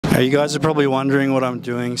You guys are probably wondering what I'm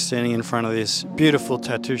doing standing in front of this beautiful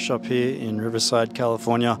tattoo shop here in Riverside,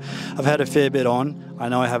 California. I've had a fair bit on. I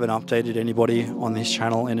know I haven't updated anybody on this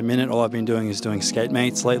channel in a minute. All I've been doing is doing skate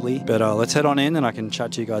mates lately. But let's head on in and I can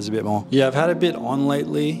chat to you guys a bit more. Yeah, I've had a bit on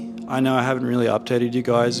lately. I know I haven't really updated you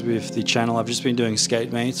guys with the channel. I've just been doing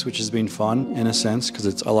skate mates, which has been fun in a sense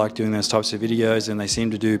because I like doing those types of videos and they seem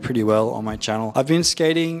to do pretty well on my channel. I've been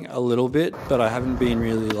skating a little bit, but I haven't been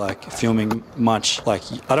really like filming much. Like,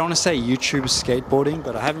 I don't want to say YouTube skateboarding,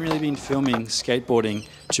 but I haven't really been filming skateboarding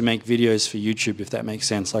to make videos for YouTube, if that makes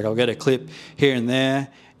sense. Like, I'll get a clip here and there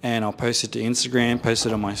and I'll post it to Instagram, post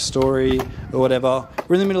it on my story or whatever.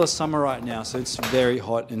 We're in the middle of summer right now, so it's very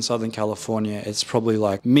hot in Southern California. It's probably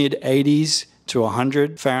like mid 80s to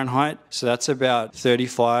 100 Fahrenheit. So that's about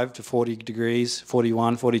 35 to 40 degrees,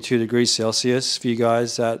 41, 42 degrees Celsius for you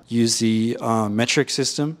guys that use the metric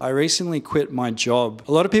system. I recently quit my job.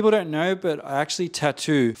 A lot of people don't know, but I actually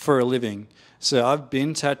tattoo for a living. So I've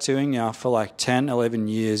been tattooing now for like 10, 11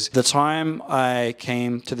 years. The time I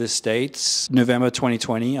came to the States, November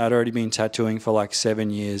 2020, I'd already been tattooing for like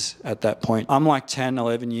 7 years at that point. I'm like 10,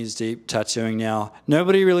 11 years deep tattooing now.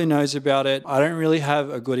 Nobody really knows about it. I don't really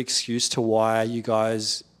have a good excuse to why you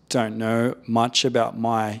guys don't know much about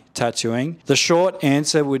my tattooing. The short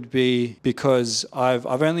answer would be because I've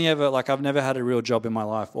never had a real job in my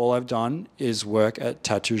life. All I've done is work at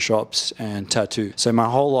tattoo shops and tattoo. So my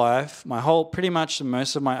whole life, pretty much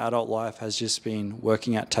most of my adult life has just been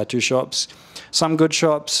working at tattoo shops. Some good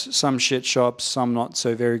shops, some shit shops, some not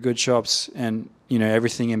so very good shops, and you know,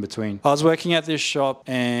 everything in between. I was working at this shop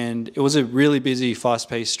and it was a really busy,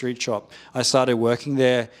 fast-paced street shop. I started working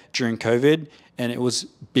there during COVID and it was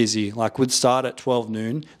busy. Like, we'd start at 12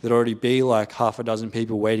 noon. There'd already be like half a dozen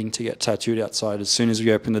people waiting to get tattooed outside as soon as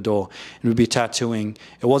we opened the door. And we'd be tattooing.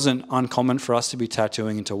 It wasn't uncommon for us to be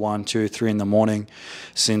tattooing into 1, 2, 3 in the morning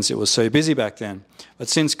since it was so busy back then. But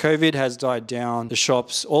since COVID has died down, the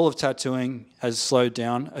shops, all of tattooing has slowed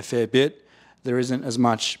down a fair bit. There isn't as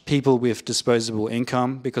much people with disposable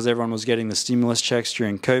income because everyone was getting the stimulus checks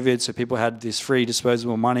during COVID. So people had this free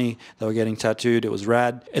disposable money. They were getting tattooed. It was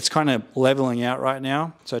rad. It's kind of leveling out right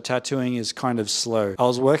now. So tattooing is kind of slow. I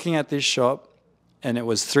was working at this shop and it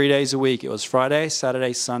was 3 days a week. It was Friday,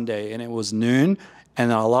 Saturday, Sunday, and it was noon.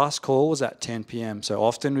 And our last call was at 10 p.m. So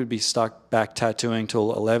often we'd be stuck back tattooing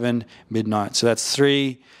till 11 midnight. So that's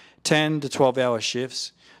 10 to 12-hour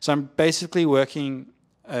shifts. So I'm basically working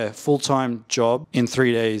a full-time job in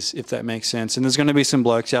 3 days, if that makes sense. And there's going to be some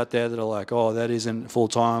blokes out there that are like, oh, that isn't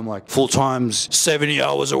full-time. Like, full-time's 70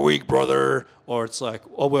 hours a week, brother. Or it's like,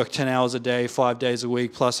 I'll work 10 hours a day, 5 days a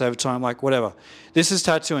week, plus overtime, like whatever. This is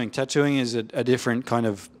tattooing. Tattooing is a different kind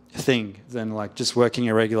of thing than like just working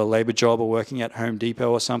a regular labor job or working at Home Depot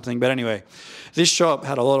or something. But anyway, this shop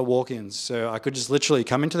had a lot of walk-ins. So I could just literally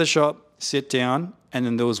come into the shop, sit down, and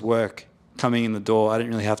then there was work coming in the door. I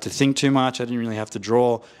didn't really have to think too much. I didn't really have to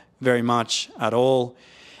draw very much at all.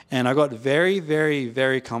 And I got very, very,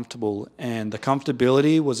 very comfortable. And the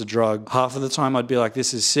comfortability was a drug. Half of the time I'd be like,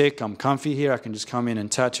 this is sick. I'm comfy here. I can just come in and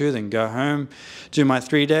tattoo, then go home, do my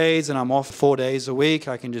 3 days, and I'm off 4 days a week.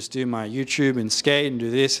 I can just do my YouTube and skate and do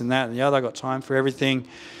this and that and the other. I got time for everything.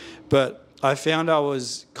 But I found I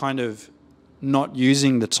was kind of not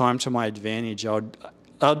using the time to my advantage.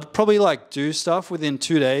 I'd probably like do stuff within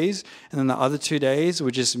 2 days, and then the other 2 days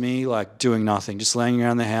were just me like doing nothing, just laying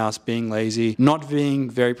around the house, being lazy, not being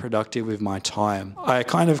very productive with my time. I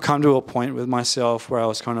kind of come to a point with myself where I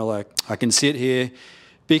was kind of like, I can sit here,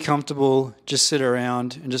 be comfortable, just sit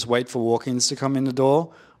around and just wait for walk-ins to come in the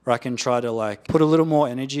door, or I can try to like put a little more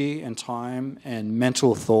energy and time and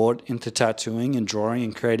mental thought into tattooing and drawing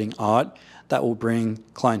and creating art that will bring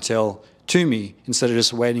clientele to me instead of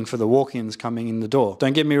just waiting for the walk-ins coming in the door.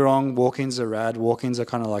 Don't get me wrong, walk-ins are rad. Walk-ins are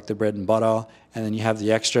kind of like the bread and butter, and then you have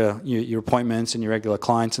the extra, your appointments and your regular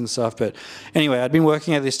clients and stuff. But anyway, I'd been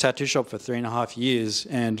working at this tattoo shop for 3.5 years,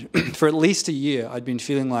 and for at least a year, I'd been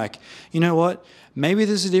feeling like, you know what, maybe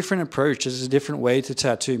there's a different approach, there's a different way to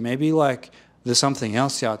tattoo. Maybe like there's something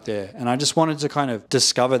else out there. And I just wanted to kind of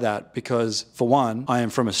discover that because, for one, I am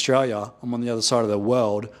from Australia. I'm on the other side of the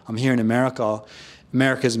world. I'm here in America.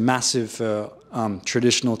 America's massive for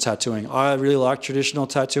traditional tattooing. I really like traditional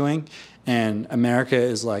tattooing, and America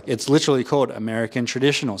is like, it's literally called American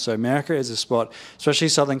traditional. So America is a spot, especially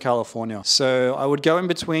Southern California. So I would go in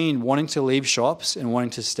between wanting to leave shops and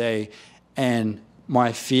wanting to stay, and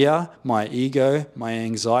my fear, my ego, my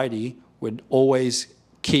anxiety would always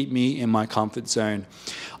keep me in my comfort zone.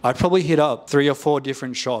 I probably hit up 3 or 4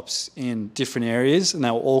 different shops in different areas, and they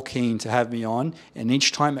were all keen to have me on. And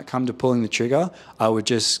each time it come to pulling the trigger, I would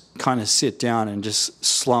just kind of sit down and just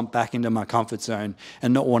slump back into my comfort zone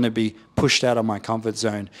and not want to be pushed out of my comfort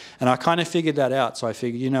zone. And I kind of figured that out. So I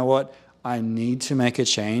figured, you know what? I need to make a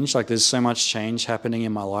change. Like, there's so much change happening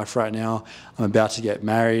in my life right now. I'm about to get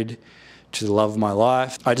married to the love of my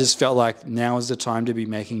life. I just felt like now is the time to be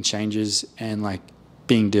making changes and like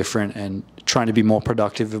being different and trying to be more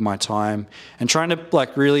productive with my time and trying to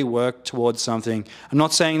like really work towards something. I'm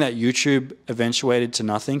not saying that YouTube eventuated to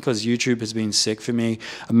nothing, because YouTube has been sick for me.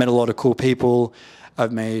 I've met a lot of cool people.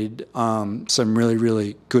 I've made some really,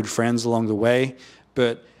 really good friends along the way.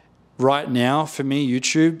 But right now, for me,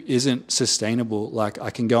 YouTube isn't sustainable. Like, I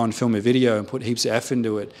can go and film a video and put heaps of effort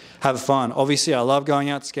into it, have fun. Obviously, I love going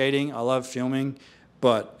out skating. I love filming.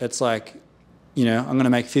 But it's like, you know, I'm going to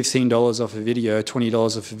make $15 off a video,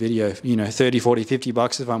 $20 off a video, you know, 30, 40, 50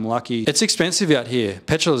 bucks if I'm lucky. It's expensive out here.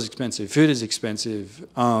 Petrol is expensive. Food is expensive.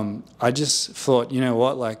 I just thought, you know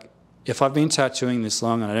what, like, if I've been tattooing this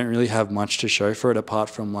long and I don't really have much to show for it apart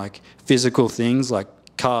from like physical things like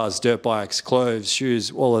cars, dirt bikes, clothes, shoes,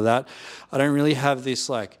 all of that, I don't really have this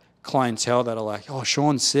like clientele that are like, oh,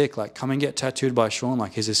 Sean's sick, like come and get tattooed by Sean,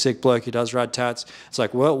 like he's a sick bloke, he does rad tats. It's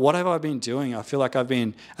like, well, what have I been doing? I feel like I've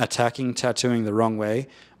been attacking tattooing the wrong way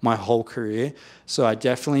my whole career. So I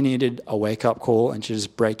definitely needed a wake-up call and to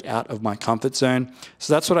just break out of my comfort zone.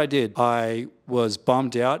 So that's what I did. I was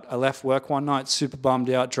bummed out. I left work one night super bummed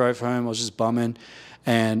out, drove home, I was just bumming,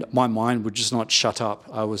 and my mind would just not shut up.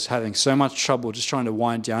 I was having so much trouble just trying to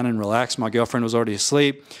wind down and relax. My girlfriend was already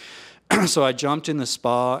asleep. So I jumped in the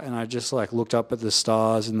spa and I just like looked up at the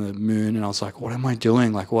stars and the moon and I was like, what am I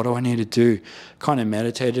doing? Like, what do I need to do? Kind of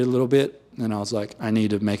meditated a little bit and I was like, I need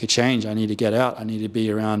to make a change. I need to get out. I need to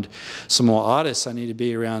be around some more artists. I need to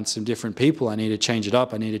be around some different people. I need to change it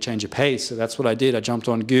up. I need to change a pace. So that's what I did. I jumped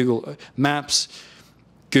on Google Maps,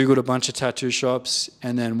 Googled a bunch of tattoo shops,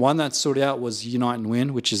 and then one that stood out was Unite and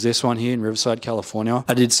Win, which is this one here in Riverside, California.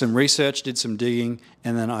 I did some research, did some digging,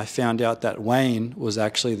 and then I found out that Wayne was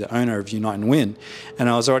actually the owner of Unite and Win. And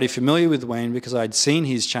I was already familiar with Wayne because I'd seen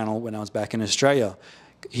his channel when I was back in Australia.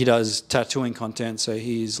 He does tattooing content, so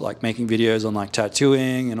he's like making videos on like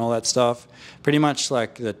tattooing and all that stuff. Pretty much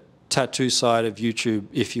like the tattoo side of YouTube,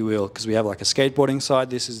 if you will, because we have like a skateboarding side.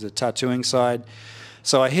 This is the tattooing side.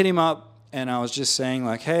 So I hit him up, and I was just saying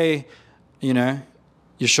like, hey, you know,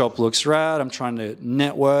 your shop looks rad. I'm trying to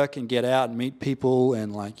network and get out and meet people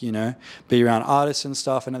and like, you know, be around artists and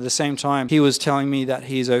stuff. And at the same time, he was telling me that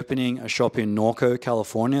he's opening a shop in Norco,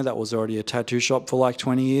 California. That was already a tattoo shop for like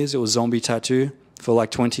 20 years. It was Zombie Tattoo for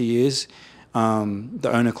like 20 years. The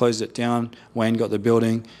owner closed it down. Wayne got the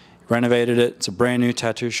building, renovated it. It's a brand new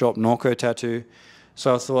tattoo shop, Norco Tattoo.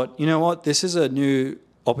 So I thought, you know what, this is a new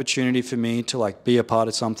opportunity for me to like be a part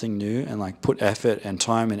of something new and like put effort and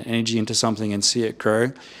time and energy into something and see it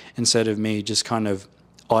grow, instead of me just kind of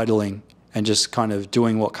idling and just kind of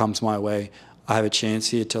doing what comes my way. I have a chance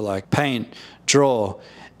here to like paint, draw,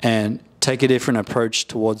 and take a different approach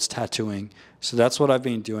towards tattooing. So that's what I've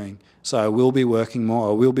been doing. So I will be working more.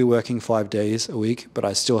 I will be working 5 days a week, but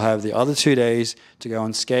I still have the other 2 days to go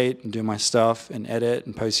and skate and do my stuff and edit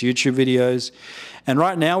and post YouTube videos. And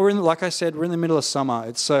right now, like I said, we're in the middle of summer.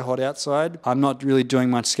 It's so hot outside. I'm not really doing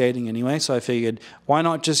much skating anyway, so I figured, why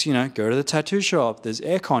not just, you know, go to the tattoo shop? There's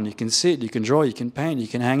aircon. You can sit, you can draw, you can paint, you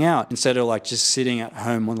can hang out, instead of like just sitting at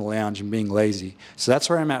home on the lounge and being lazy. So that's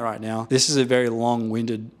where I'm at right now. This is a very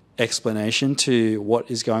long-winded explanation to what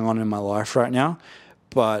is going on in my life right now,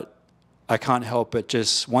 but I can't help but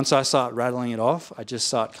just, once I start rattling it off, I just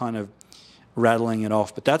start kind of rattling it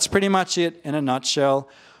off. But that's pretty much it in a nutshell.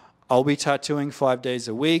 I'll be tattooing 5 days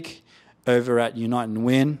a week over at Unite and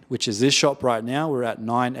Win, which is this shop right now. We're at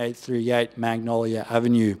 9838 Magnolia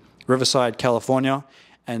Avenue, Riverside, California.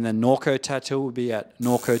 And then Norco Tattoo will be at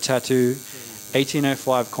Norco Tattoo,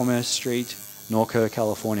 1805 Commerce Street, Norco,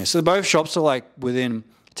 California. So both shops are like within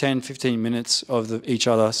 10, 15 minutes of each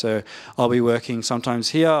other. So I'll be working sometimes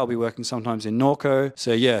here, I'll be working sometimes in Norco.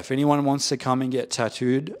 So yeah, if anyone wants to come and get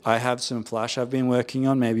tattooed, I have some flash I've been working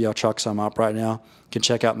on. Maybe I'll chuck some up right now. You can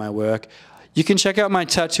check out my work. You can check out my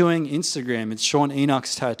tattooing Instagram. It's Sean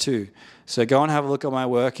Enuks Tattoo. So go and have a look at my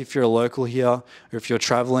work if you're a local here, or if you're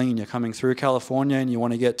traveling and you're coming through California and you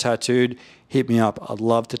want to get tattooed, hit me up. I'd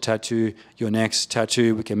love to tattoo your next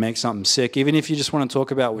tattoo. We can make something sick. Even if you just want to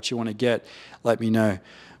talk about what you want to get, let me know.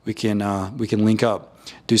 We can link up,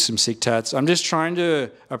 do some sick tats. I'm just trying to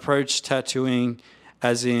approach tattooing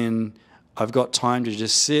as in I've got time to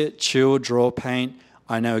just sit, chill, draw, paint.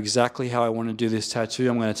 I know exactly how I want to do this tattoo.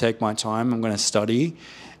 I'm going to take my time. I'm going to study,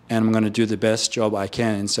 and I'm going to do the best job I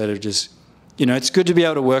can instead of just, you know, it's good to be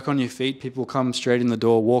able to work on your feet. People come straight in the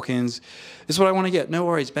door, walk-ins. This is what I want to get. No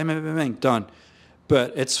worries. Bang, bang, bang, bang, done.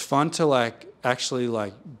 But it's fun to like actually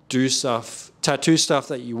like do stuff, tattoo stuff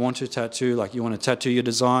that you want to tattoo. Like you want to tattoo your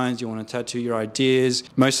designs, you want to tattoo your ideas.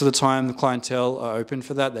 Most of the time the clientele are open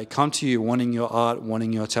for that. They come to you wanting your art,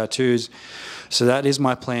 wanting your tattoos. So that is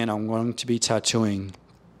my plan. I'm going to be tattooing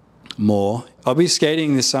more. I'll be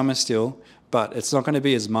skating this summer still, but it's not going to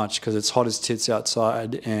be as much because it's hot as tits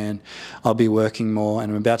outside, and I'll be working more, and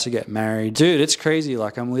I'm about to get married. Dude, it's crazy.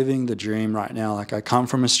 Like, I'm living the dream right now. Like, I come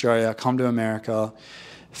from Australia, I come to America,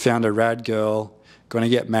 found a rad girl, going to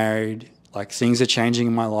get married. Like, things are changing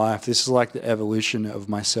in my life. This is like the evolution of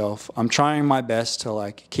myself. I'm trying my best to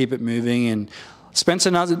like keep it moving. And Spencer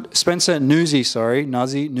Newsy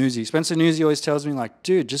always tells me like,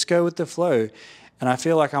 dude, just go with the flow. And I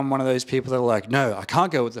feel like I'm one of those people that are like, no, I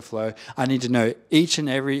can't go with the flow. I need to know each and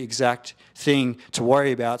every exact thing to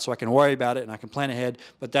worry about so I can worry about it and I can plan ahead.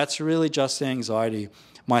 But that's really just the anxiety.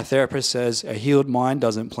 My therapist says a healed mind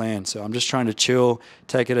doesn't plan. So I'm just trying to chill,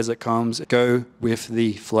 take it as it comes, go with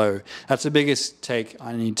the flow. That's the biggest take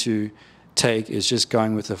I need to take, is just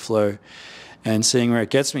going with the flow and seeing where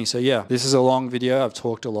it gets me. So yeah, this is a long video. I've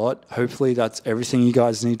talked a lot. Hopefully that's everything you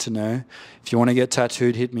guys need to know. If you want to get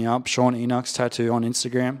tattooed, hit me up. Sean Enuks Tattoo on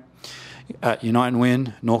Instagram, at Unite and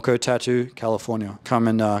Win, Norco Tattoo, California. Come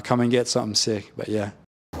and get something sick. But yeah.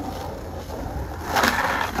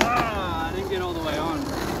 I didn't get all the way on.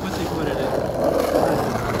 Pussy put it in.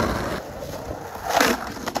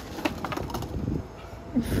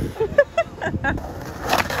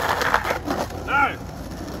 No!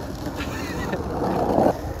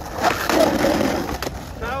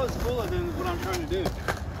 That was cooler than what I'm trying to do.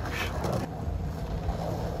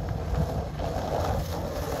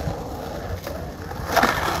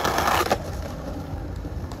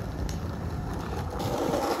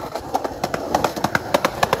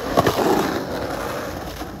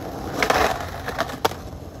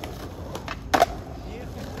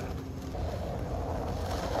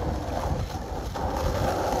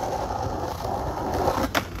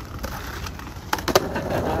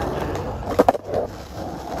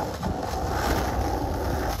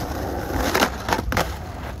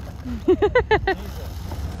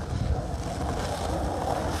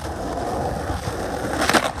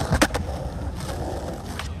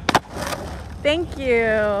 Thank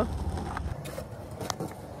you.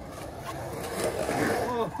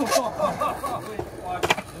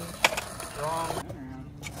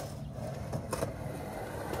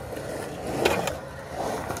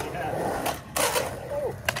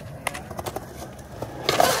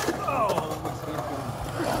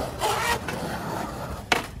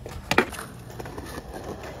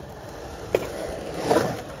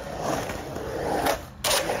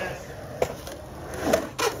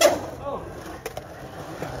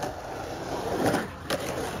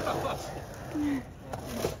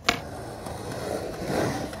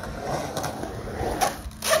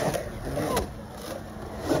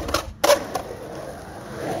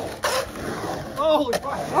 Holy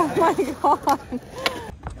fuck! Oh my god.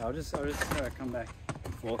 I'll just come back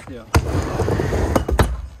and forth here.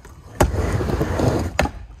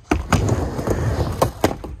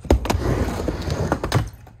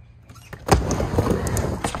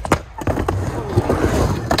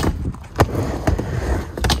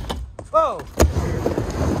 Whoa!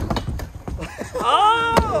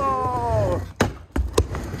 Oh!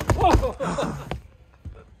 Whoa!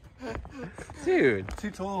 Dude.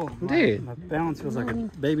 Too tall. Dude. My balance feels like a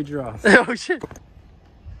baby giraffe. Oh shit.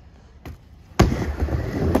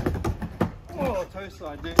 Oh, toe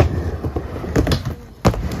slide, dude.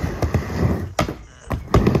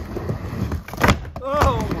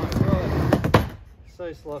 Oh my god.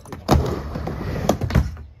 So sloppy.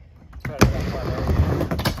 Try to get that out.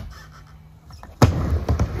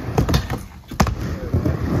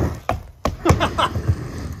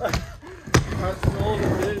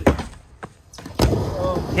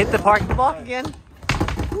 Hit the parking block again.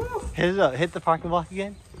 Hit it up. Hit the parking block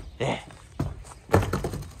again. Yeah.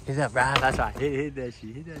 Hit it up, right? That's right. Hit that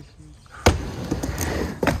shit. Hit that shit.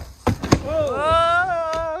 Whoa! Whoa!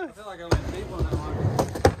 I feel like I went deep on that one.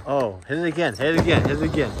 Oh, hit it again. Hit it again. Hit it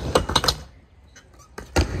again.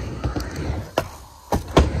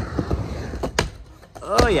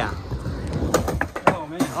 Oh yeah. Oh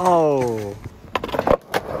man. Oh.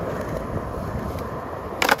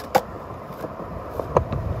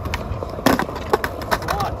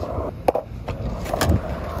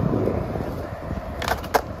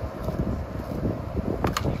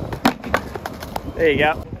 There you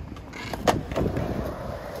go.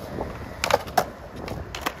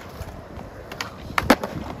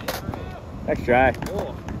 Next try.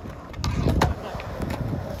 Oh.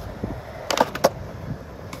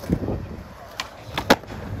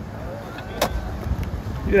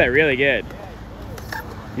 You did that really good.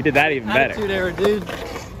 You did that even better. Attitude error, dude.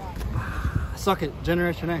 Suck it,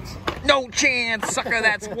 Generation X. No chance, sucker,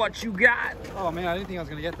 that's what you got. Oh man, I didn't think I was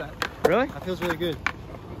gonna get that. Really? That feels really good.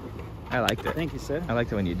 I liked it. Thank you, sir. I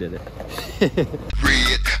liked it when you did it.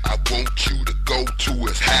 Red, I want you to go to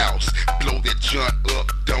his house. Blow that joint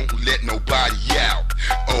up, don't let nobody out.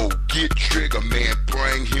 Oh, get Trigger Man,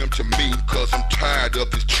 bring him to me, cause I'm tired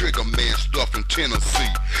of this Trigger Man stuff in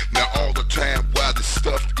Tennessee. Now all the time while this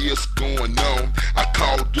stuff is going on, I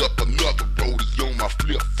called up another roadie on my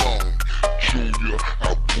flip phone. Junior, I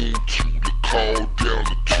want you to call down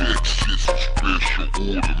to Texas, special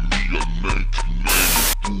order me a 19